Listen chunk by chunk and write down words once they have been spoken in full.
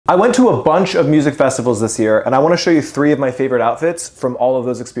I went to a bunch of music festivals this year, and I want to show you 3 of my favorite outfits from all of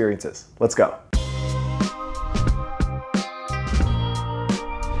those experiences. Let's go.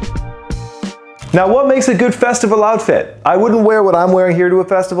 Now, what makes a good festival outfit? I wouldn't wear what I'm wearing here to a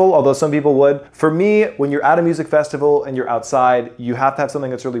festival, although some people would. For me, when you're at a music festival and you're outside, you have to have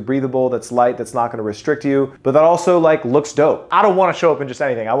something that's really breathable, that's light, that's not gonna restrict you, but that also like looks dope. I don't wanna show up in just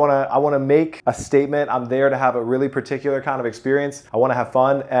anything. I wanna make a statement. I'm there to have a really particular kind of experience. I wanna have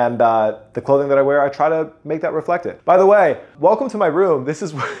fun, and the clothing that I wear, I try to make that reflect it. By the way, welcome to my room. This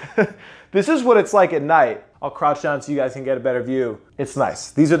is this is what it's like at night. I'll crouch down so you guys can get a better view. It's nice.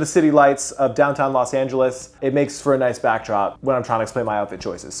 These are the city lights of downtown Los Angeles. It makes for a nice backdrop when I'm trying to explain my outfit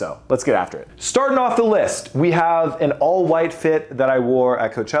choices, so let's get after it. Starting off the list, we have an all-white fit that I wore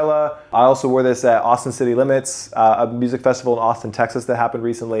at Coachella. I also wore this at Austin City Limits, a music festival in Austin, Texas that happened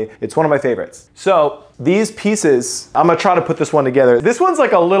recently. It's one of my favorites. So these pieces, I'm gonna try to put this one together. This one's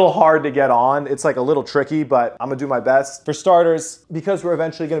like a little hard to get on. It's like a little tricky, but I'm gonna do my best. For starters, because we're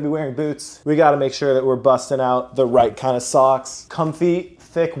eventually gonna be wearing boots, we gotta make sure that we're busting out the right kind of socks. Comfy,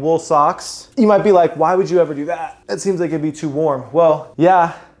 thick wool socks. You might be like, why would you ever do that? It seems like it'd be too warm. Well,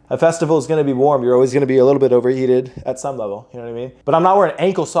 yeah, a festival is gonna be warm. You're always gonna be a little bit overheated at some level, you know what I mean? But I'm not wearing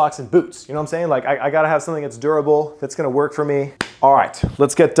ankle socks and boots, you know what I'm saying? Like, I gotta have something that's durable, that's gonna work for me. All right,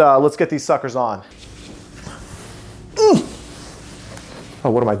 let's get these suckers on. Oh,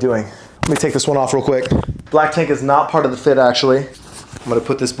 what am I doing? Let me take this one off real quick. Black tank is not part of the fit, actually. I'm gonna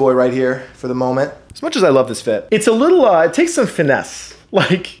put this boy right here for the moment. As much as I love this fit, it's a little, it takes some finesse.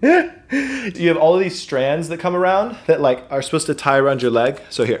 Like, you have all of these strands that come around that like are supposed to tie around your leg.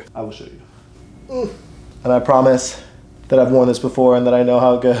 So here, I will show you. And I promise that I've worn this before and that I know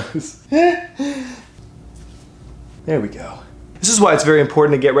how it goes. There we go. This is why it's very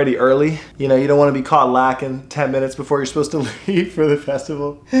important to get ready early. You know, you don't want to be caught lacking 10 minutes before you're supposed to leave for the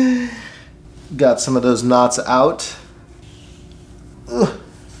festival. Got some of those knots out.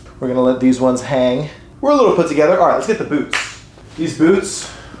 We're gonna let these ones hang. We're a little put together. All right, let's get the boots. These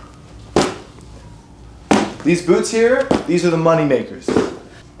boots here, these are the money makers.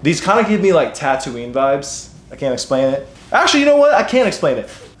 These kind of give me like Tatooine vibes. I can't explain it. Actually, you know what? I can't explain it.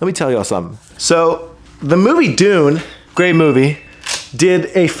 Let me tell y'all something. So the movie Dune, great movie,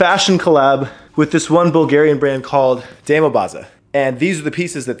 did a fashion collab with this one Bulgarian brand called Demobaza. And these are the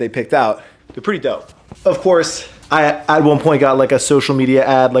pieces that they picked out. They're pretty dope. Of course, I at one point got like a social media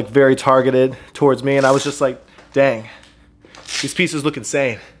ad, like very targeted towards me, and I was just like, dang, these pieces look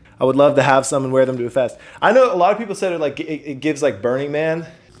insane. I would love to have some and wear them to a fest. I know a lot of people said it gives like Burning Man.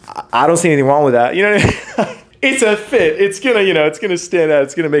 I don't see anything wrong with that. You know what I mean? It's a fit. It's gonna, you know, it's gonna stand out.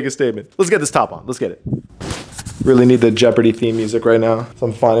 It's gonna make a statement. Let's get this top on. Let's get it. Really need the Jeopardy theme music right now, so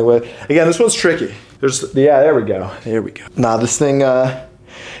I'm finding a way. Again, this one's tricky. Yeah, there we go. There we go. Nah, this thing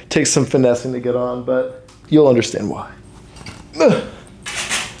takes some finessing to get on, but you'll understand why.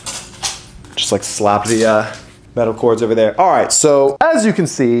 Just like slap the metal cords over there. All right, so as you can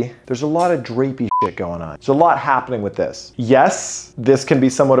see, there's a lot of drapey shit going on. There's a lot happening with this. Yes, this can be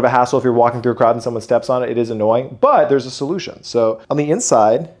somewhat of a hassle if you're walking through a crowd and someone steps on it. It is annoying, but there's a solution. So on the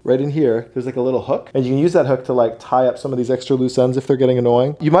inside, right in here, there's like a little hook, and you can use that hook to like tie up some of these extra loose ends if they're getting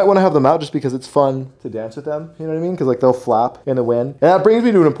annoying. You might want to have them out just because it's fun to dance with them. You know what I mean? Because like they'll flap in the wind. And that brings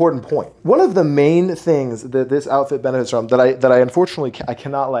me to an important point. One of the main things that this outfit benefits from that I unfortunately I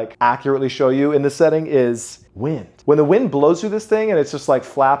cannot like accurately show you in this setting is wind. When the wind blows through this thing and it's just like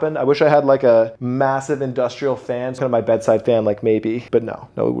flapping, I wish I had like a massive industrial fan, kind of my bedside fan, like maybe, but no,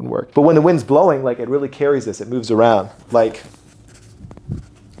 it wouldn't work. But when the wind's blowing, like it really carries this, it moves around. Like,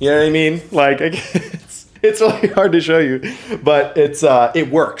 you know what I mean? Like, it's really hard to show you, but it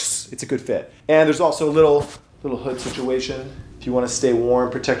works. It's a good fit. And there's also a little hood situation. If you want to stay warm,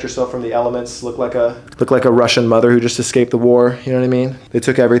 protect yourself from the elements, look like a Russian mother who just escaped the war, you know what I mean? They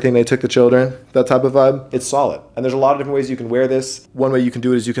took everything, they took the children, that type of vibe. It's solid. And there's a lot of different ways you can wear this. One way you can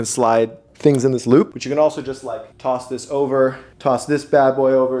do it is you can slide things in this loop, but you can also just like toss this over, toss this bad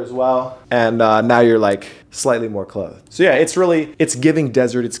boy over as well. And now you're like slightly more clothed. So yeah, it's giving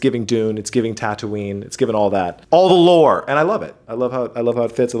desert, it's giving Dune, it's giving Tatooine, it's giving all that. All the lore, and I love it. I love how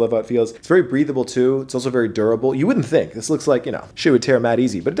it fits, I love how it feels. It's very breathable too, it's also very durable. You wouldn't think, this looks like, you know, shit would tear mad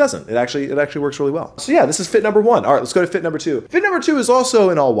easy, but it doesn't. It actually works really well. So yeah, this is fit number 1. All right, let's go to fit number 2. Fit number 2 is also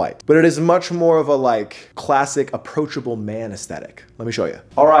in all white, but it is much more of a like classic approachable man aesthetic. Let me show you.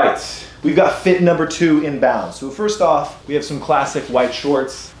 All right, we've got fit number 2 inbound. So first off, we have some classic white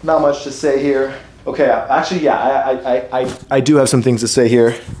shorts. Not much to say here. Okay, actually, yeah, I do have some things to say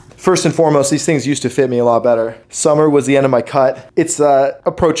here. First and foremost, these things used to fit me a lot better. Summer was the end of my cut. It's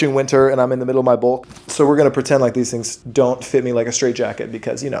approaching winter and I'm in the middle of my bulk. So we're gonna pretend like these things don't fit me like a straitjacket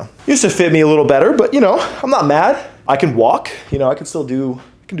because, you know, used to fit me a little better, but you know, I'm not mad. I can walk, you know, I can still do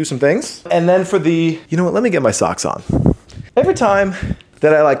some things. And then for the, you know what, let me get my socks on. Every time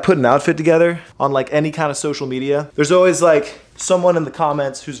that I like put an outfit together on like any kind of social media, there's always like someone in the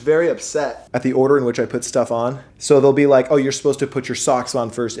comments who's very upset at the order in which I put stuff on. So they'll be like, oh, you're supposed to put your socks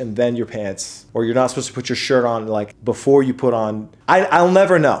on first and then your pants, or you're not supposed to put your shirt on like before you put on. I'll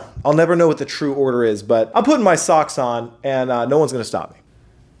never know. I'll never know what the true order is, but I'm putting my socks on and no one's gonna stop me.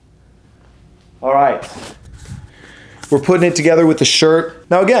 All right. We're putting it together with the shirt.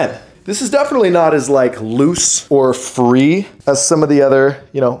 Now again, this is definitely not as like loose or free as some of the other,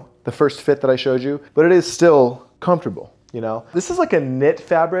 you know, the first fit that I showed you, but it is still comfortable. You know, this is like a knit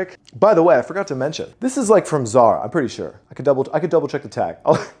fabric. By the way, I forgot to mention, this is like from Zara, I'm pretty sure. I could double check the tag.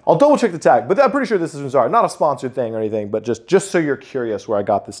 I'll double check the tag, but I'm pretty sure this is from Zara. Not a sponsored thing or anything, but just so you're curious where I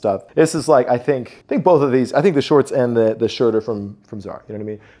got this stuff. This is like, I think both of these, I think the shorts and the shirt are from Zara, you know what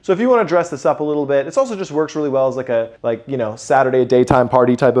I mean? So if you want to dress this up a little bit, it also just works really well as like a, you know, Saturday daytime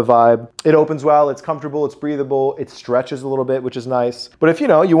party type of vibe. It opens well, it's comfortable, it's breathable, it stretches a little bit, which is nice. But if you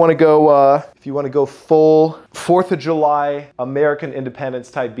know, you want to go full 4th of July, American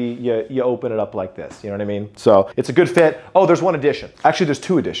independence type beat, you open it up like this, you know what I mean? So it's a good fit. Oh, there's one edition. Actually, there's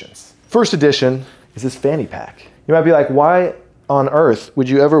 2 editions. First edition is this fanny pack. You might be like, why on earth would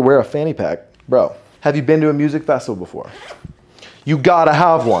you ever wear a fanny pack? Bro, have you been to a music festival before? You gotta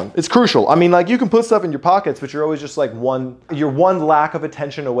have one. It's crucial. I mean, like you can put stuff in your pockets, but you're always just like you're one lack of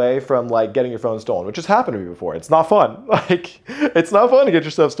attention away from like getting your phone stolen, which has happened to me before. It's not fun. Like, it's not fun to get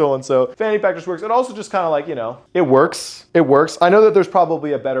your stuff stolen. So fanny pack just works. It also just kind of like, you know, it works. It works. I know that there's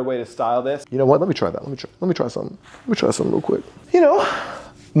probably a better way to style this. You know what? Let me try that. Let me try something. Let me try something real quick. You know,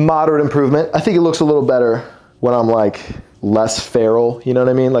 moderate improvement. I think it looks a little better when I'm like less feral. You know what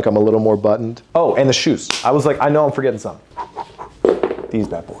I mean? Like I'm a little more buttoned. Oh, and the shoes. I was like, I know I'm forgetting something. These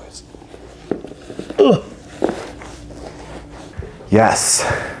bad boys. Ugh. Yes,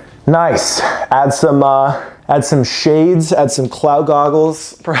 nice. Add some shades, add some cloud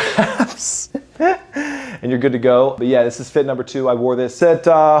goggles, perhaps. And you're good to go. But yeah, this is fit number 2. I wore this at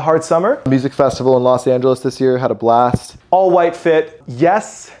Hard Summer Music Festival in Los Angeles this year. Had a blast. All white fit.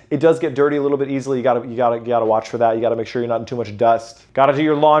 Yes, it does get dirty a little bit easily. You gotta watch for that. You gotta make sure you're not in too much dust. Gotta do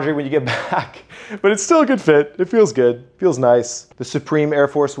your laundry when you get back. But it's still a good fit. It feels good. Feels nice. The Supreme Air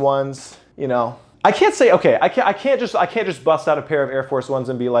Force Ones. You know, I can't say, okay, I can't just bust out a pair of Air Force Ones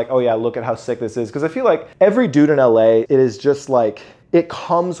and be like, oh yeah, look at how sick this is. Because I feel like every dude in LA, it is just like, it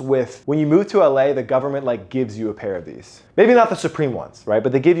comes with, when you move to LA, the government like gives you a pair of these. Maybe not the Supreme ones, right?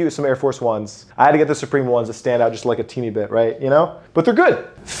 But they give you some Air Force Ones. I had to get the Supreme ones to stand out just like a teeny bit, right? You know? But they're good.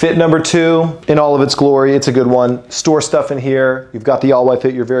 Fit number 2 in all of its glory. It's a good one. Store stuff in here. You've got the all white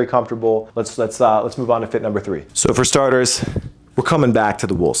fit. You're very comfortable. Let's move on to fit number 3. So for starters, we're coming back to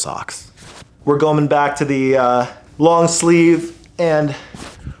the wool socks. We're going back to the long sleeve and,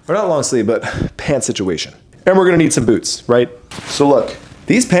 or not long sleeve, but pants situation. And we're gonna need some boots, right? So look,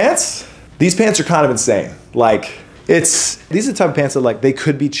 these pants are kind of insane. Like, these are the type of pants that like, they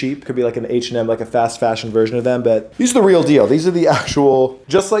could be cheap, could be like an H&M, like a fast fashion version of them, but these are the real deal. These are the actual,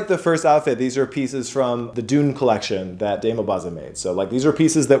 just like the first outfit, these are pieces from the Dune collection that Demobaza made. So like, these are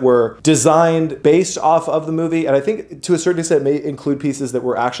pieces that were designed based off of the movie, and I think to a certain extent may include pieces that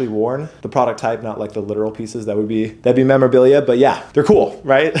were actually worn, the product type, not like the literal pieces. That'd be memorabilia, but yeah, they're cool,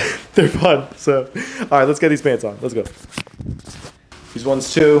 right? They're fun. So, all right, let's get these pants on. Let's go. These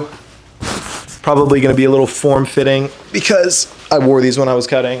ones too. Probably gonna be a little form-fitting because I wore these when I was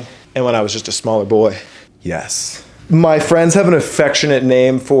cutting and when I was just a smaller boy. Yes. My friends have an affectionate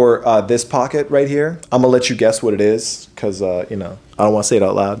name for this pocket right here. I'm gonna let you guess what it is because, you know, I don't wanna say it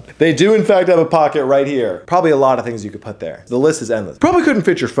out loud. They do in fact have a pocket right here. Probably a lot of things you could put there. The list is endless. Probably couldn't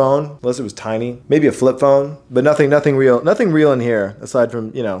fit your phone unless it was tiny. Maybe a flip phone, but nothing real in here aside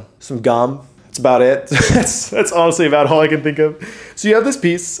from, you know, some gum. That's about it. That's honestly about all I can think of. So you have this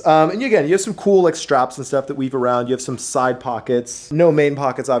piece, and again, you have some cool like straps and stuff that weave around. You have some side pockets, no main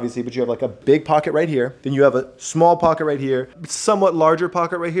pockets obviously, but you have like a big pocket right here. Then you have a small pocket right here, somewhat larger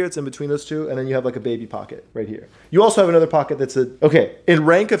pocket right here. It's in between those two, and then you have like a baby pocket right here. You also have another pocket that's okay, in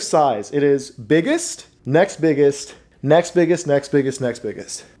rank of size, it is biggest, next biggest, next biggest, next biggest, next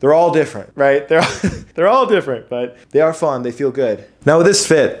biggest. They're all different, right? They're all different, but they are fun. They feel good. Now with this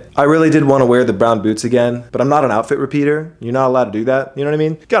fit, I really did want to wear the brown boots again, but I'm not an outfit repeater. You're not allowed to do that. You know what I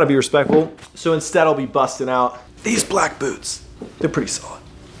mean? Gotta be respectful. So instead, I'll be busting out these black boots. They're pretty solid.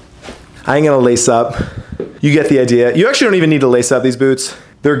 I ain't gonna lace up. You get the idea. You actually don't even need to lace up these boots.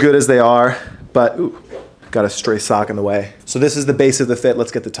 They're good as they are, but ooh, got a stray sock in the way. So this is the base of the fit.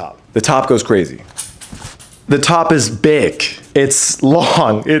 Let's get the top. The top goes crazy. The top is big. It's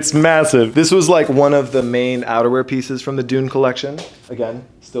long, it's massive. This was like one of the main outerwear pieces from the Dune collection. Again,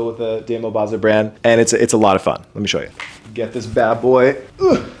 still with the Demobaza brand, and it's a lot of fun. Let me show you. Get this bad boy,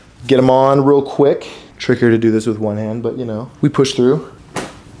 get them on real quick. Trickier to do this with one hand, but you know, we push through.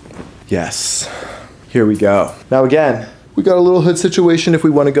 Yes, here we go. Now again, we got a little hood situation if we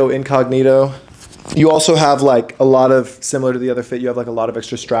want to go incognito. You also have like a lot of, similar to the other fit, you have like a lot of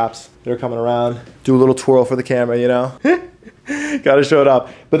extra straps that are coming around. Do a little twirl for the camera, you know? Gotta show it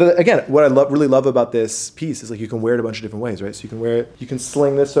off. But again, what I really love about this piece is like you can wear it a bunch of different ways, right? So you can wear it, you can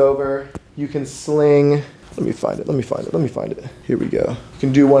sling this over, you can sling, let me find it. Here we go. You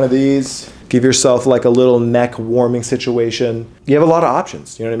can do one of these, give yourself like a little neck warming situation. You have a lot of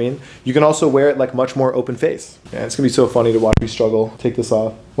options, you know what I mean? You can also wear it like much more open face. Yeah, it's gonna be so funny to watch me struggle. Take this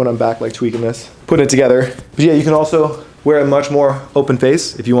off when I'm back like tweaking this, putting it together. But yeah, you can also wear a much more open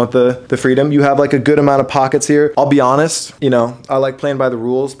face if you want the freedom. You have like a good amount of pockets here. I'll be honest, you know, I like playing by the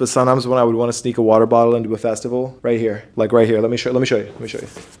rules, but sometimes when I would want to sneak a water bottle into a festival, right here, like right here, let me show you.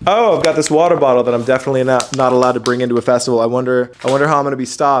 Oh, I've got this water bottle that I'm definitely not allowed to bring into a festival. I wonder how I'm gonna be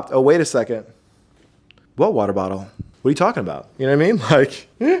stopped. Oh, wait a second. What water bottle? What are you talking about? You know what I mean? Like,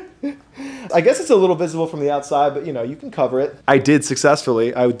 I guess it's a little visible from the outside, but you know, you can cover it. I did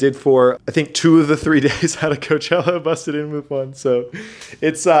successfully. I did for, I think 2 of the 3 days out of Coachella, busted in with one. So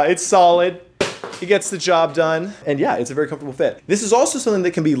it's solid. It gets the job done. And yeah, it's a very comfortable fit. This is also something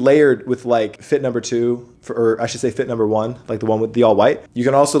that can be layered with like fit number 2, or I should say fit number 1, like the one with the all white. You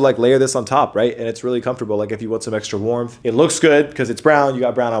can also like layer this on top, right? And it's really comfortable. Like if you want some extra warmth, it looks good because it's brown. You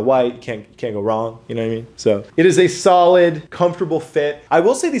got brown on white. You can't go wrong. You know what I mean? So it is a solid, comfortable fit. I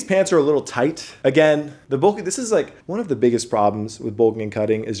will say these pants are a little tight. Again, the bulky, this is like one of the biggest problems with bulking and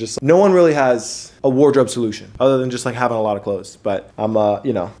cutting is just no one really has a wardrobe solution other than just like having a lot of clothes. But I'm,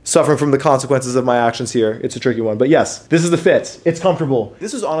 you know, suffering from the consequences of my actions here. It's a tricky one, but yes, this is the fit. It's comfortable.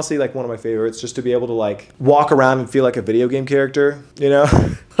 This is honestly like one of my favorites, just to be able to like walk around and feel like a video game character, you know?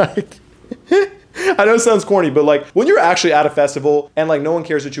 Like, I know it sounds corny, but like when you're actually at a festival and like no one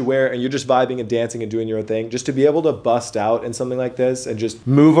cares what you wear and you're just vibing and dancing and doing your own thing, just to be able to bust out in something like this and just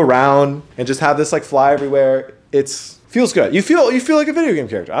move around and just have this like fly everywhere, feels good. You feel like a video game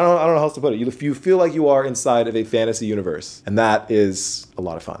character. I don't know how else to put it. You feel like you are inside of a fantasy universe, and that is a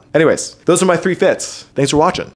lot of fun. Anyways, those are my 3 fits. Thanks for watching.